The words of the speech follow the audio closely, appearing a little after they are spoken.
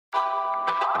Hey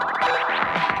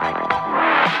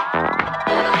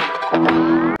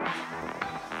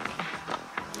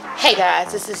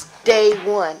guys, this is day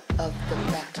one of the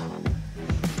battle.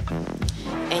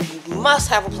 And you must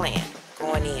have a plan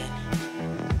going in.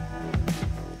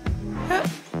 Huh.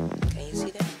 Can you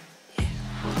see that?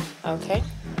 Yeah. Okay.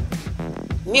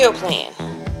 Meal plan.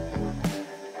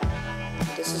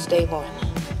 This is day one.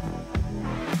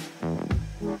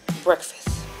 Breakfast.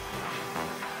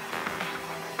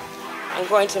 I'm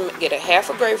going to get a half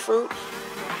a grapefruit,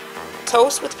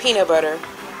 toast with peanut butter,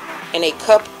 and a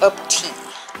cup of tea.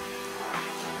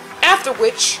 After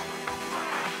which,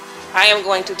 I am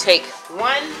going to take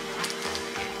one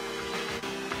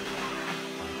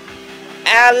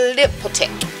Alipotec.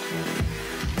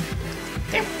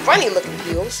 They're funny looking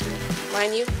pills,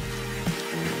 mind you. I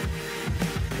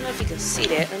don't know if you can see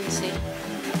that. Let me see.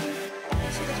 Can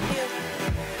you see this pill?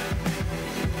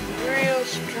 Real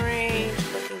strange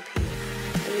looking pill.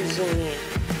 Let me zoom in.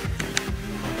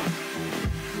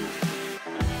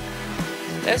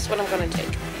 That's what I'm going to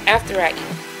take after I eat.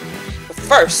 But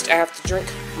first, I have to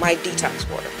drink my detox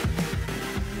water.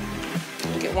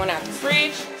 Get one out the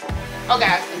fridge. Oh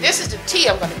guys, this is the tea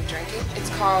I'm going to be drinking. It's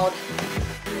called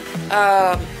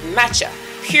matcha.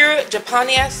 Pure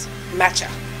Japanese matcha.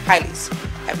 Highlies.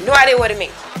 I have no idea what it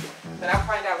means, but I'll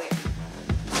find out later.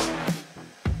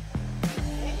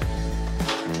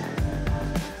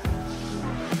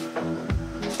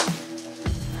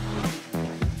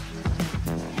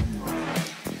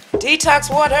 Detox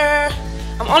water.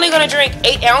 I'm only going to drink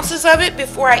 8 ounces of it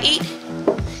before I eat,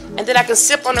 and then I can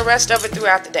sip on the rest of it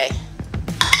throughout the day.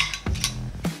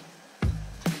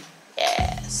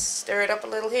 Yes. Stir it up a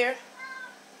little here.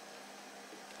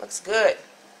 Looks good.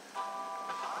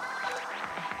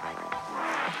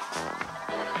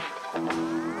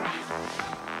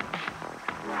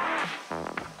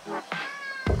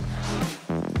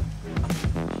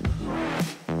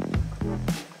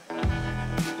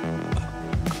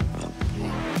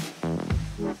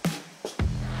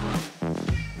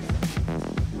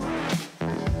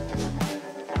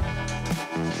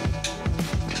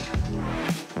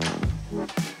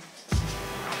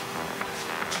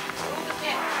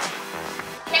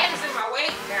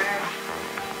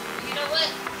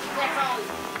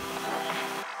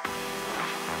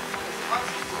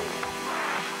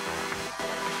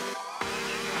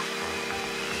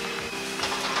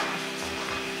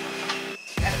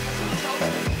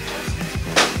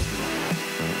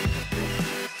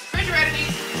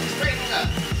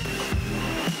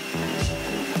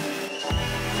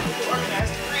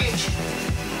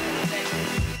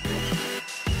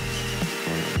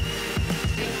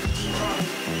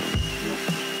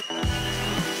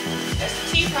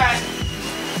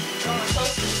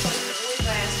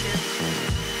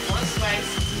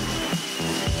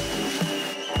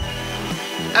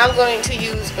 I'm going to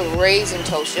use a raisin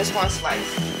toast, just one slice.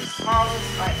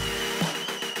 Smallest slice.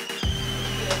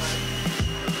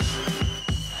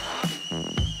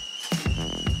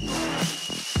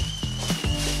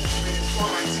 Pour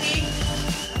my tea.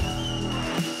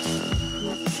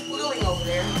 Squealing over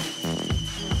there.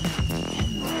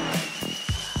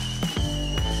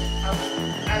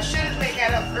 I should have made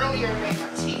that up earlier and made my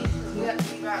tea, because we have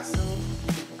to leave out soon.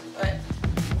 But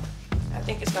I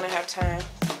think it's going to have time.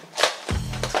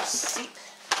 Seep.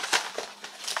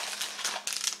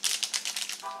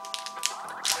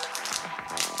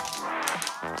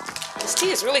 This tea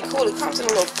is really cool. It comes in a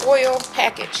little foil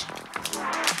package.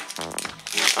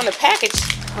 On the package,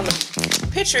 on the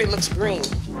picture, it looks green.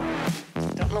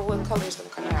 Don't know what color it's going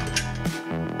to come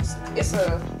out. It's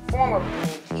a form of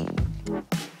green tea.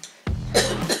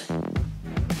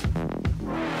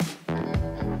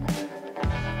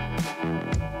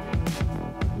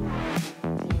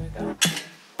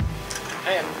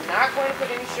 I am not going to put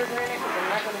any sugar in it because I'm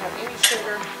not going to have any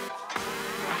sugar.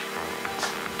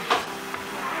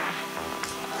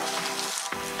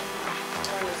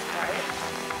 On this diet.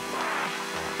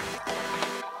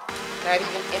 Not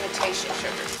even imitation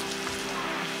sugar.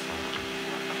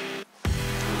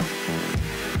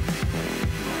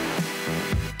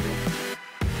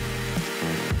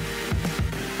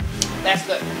 That's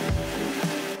good.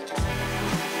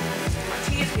 My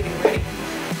tea is getting ready.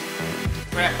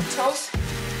 Grab the toast.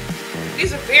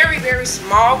 These are very, very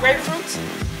small grapefruits.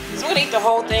 So I'm going to eat the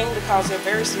whole thing because they're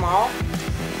very small.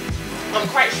 I'm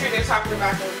quite sure they're talking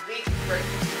about those big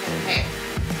grapefruits in half.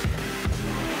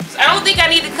 So I don't think I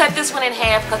need to cut this one in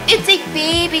half because it's a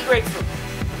baby grapefruit.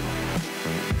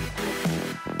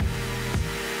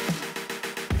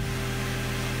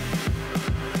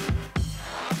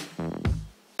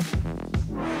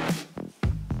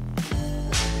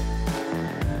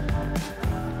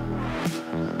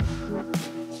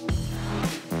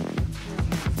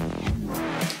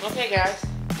 Okay, guys.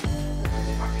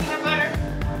 My peanut butter.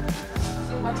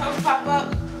 See my toast pop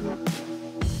up.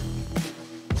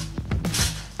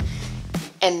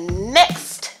 And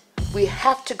next, we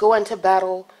have to go into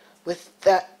battle with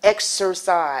the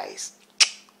exercise.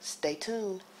 Stay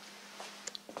tuned.